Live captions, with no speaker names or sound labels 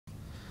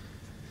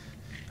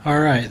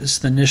Alright, this is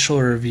the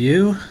initial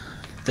review,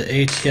 the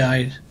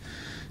ATI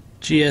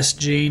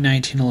GSG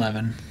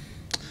 1911.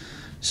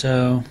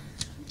 So,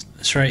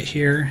 this right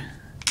here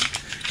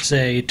is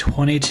a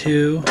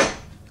 22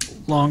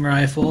 long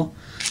rifle,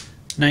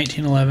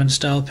 1911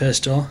 style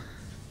pistol.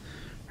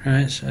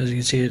 Right, so as you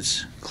can see,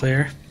 it's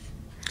clear.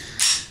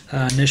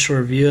 Initial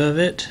review of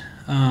it.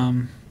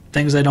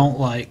 Things I don't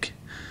like.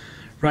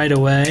 Right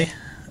away,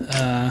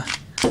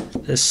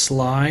 this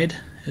slide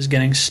is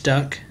getting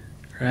stuck,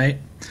 right?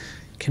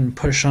 Can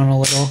push on a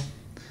little,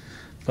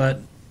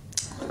 but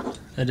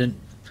I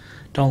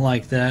don't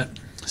like that.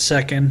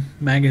 Second,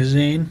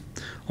 magazine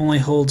only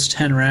holds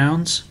 10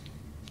 rounds.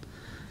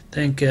 I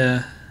think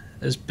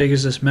as big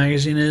as this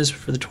magazine is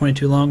for the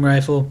 22 long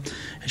rifle,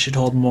 it should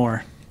hold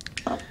more.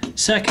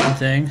 Second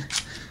thing,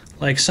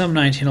 like some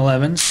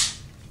 1911s,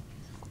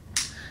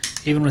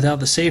 even without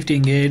the safety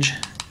engage,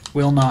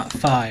 will not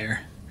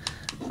fire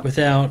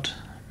without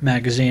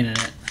magazine in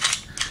it.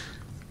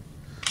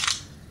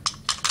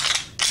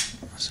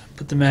 So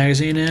put the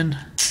magazine in,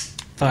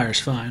 fires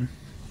fine.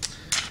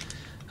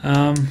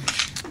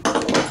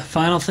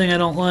 Final thing I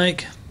don't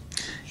like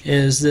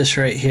is this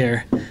right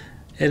here.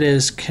 It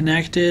is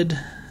connected,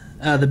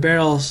 the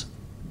barrels,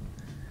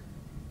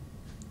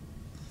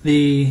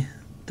 the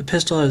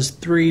pistol has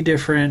 3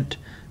 different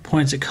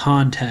points of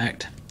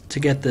contact to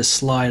get this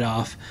slide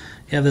off.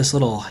 You have this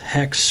little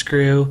hex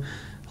screw,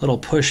 little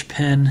push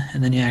pin,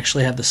 and then you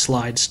actually have the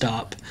slide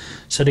stop.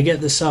 So to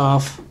get this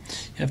off,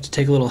 you have to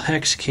take a little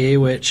hex key,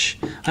 which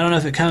I don't know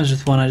if it comes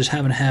with one, I just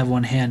happen to have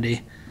one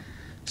handy.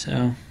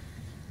 So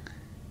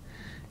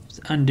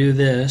undo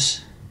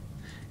this.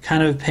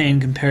 Kind of a pain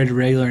compared to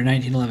regular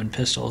 1911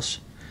 pistols.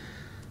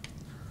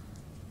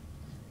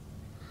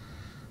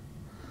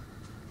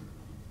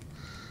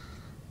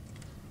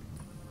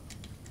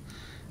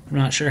 I'm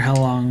not sure how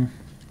long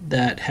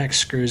that hex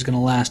screw is going to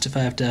last if I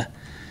have to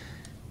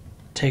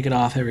take it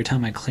off every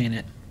time I clean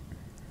it.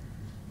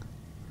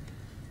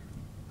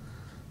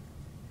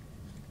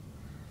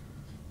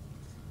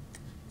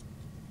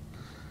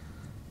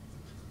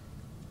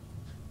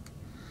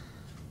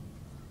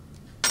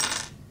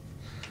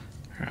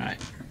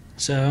 Alright,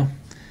 so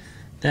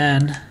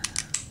then,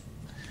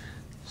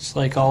 just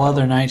like all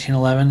other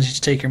 1911s, you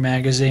just take your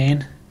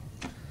magazine,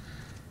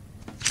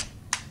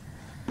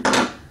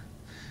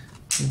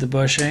 move the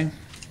bushing,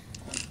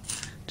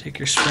 take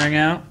your spring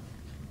out,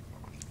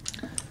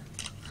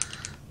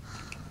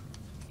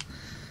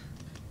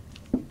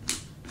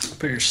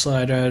 put your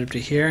slide right up to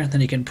here, then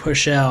you can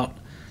push out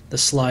the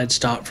slide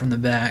stop from the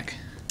back.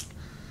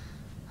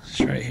 It's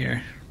right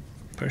here.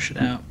 Push it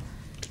out.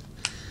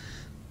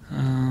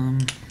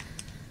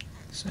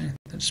 See,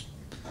 just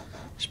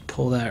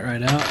pull that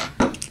right out.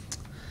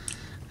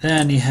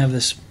 Then you have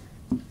this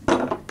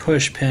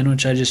push pin,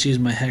 which I just use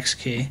my hex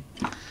key.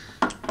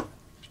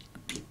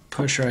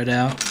 Push right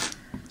out.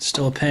 It's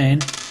still a pain,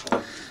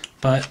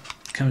 but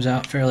it comes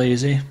out fairly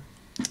easy.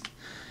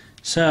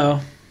 So,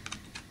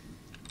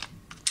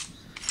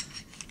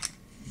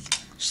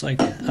 just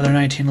like other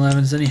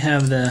 1911s, then you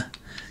have the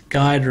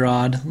guide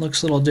rod. It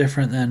looks a little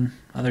different than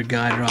other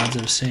guide rods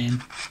I've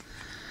seen.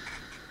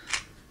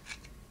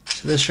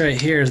 So this right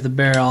here is the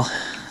barrel.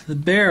 The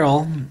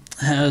barrel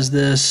has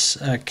this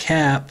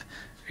cap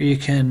where you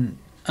can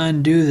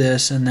undo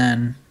this and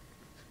then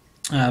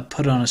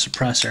put on a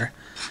suppressor.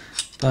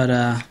 But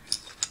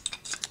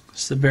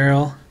it's the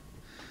barrel.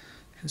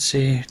 You can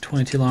see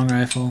 22 long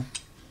rifle.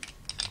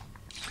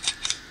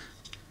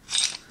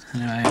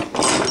 Anyway,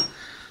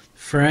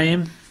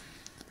 frame.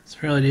 It's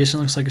fairly decent.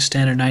 Looks like a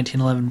standard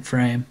 1911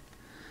 frame.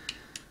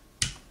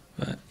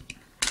 But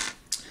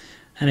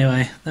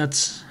anyway,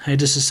 that's how you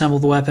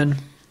disassemble the weapon.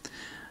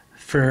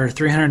 For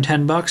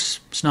 $310,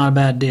 it's not a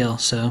bad deal,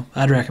 so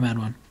I'd recommend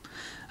one.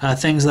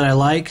 Things that I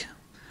like,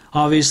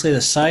 obviously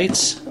the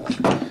sights.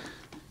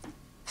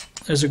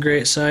 Those are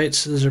great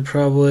sights. Those are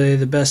probably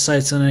the best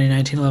sights on any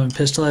 1911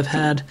 pistol I've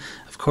had.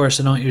 Of course,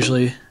 I don't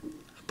usually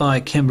buy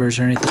Kimbers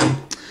or anything.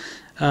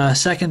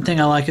 Second thing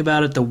I like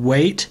about it, the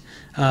weight.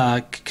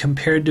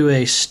 Compared to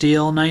a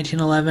steel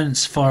 1911,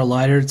 it's far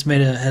lighter. It's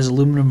has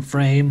aluminum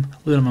frame,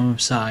 aluminum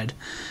side.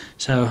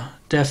 So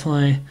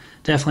definitely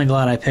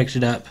glad I picked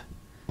it up.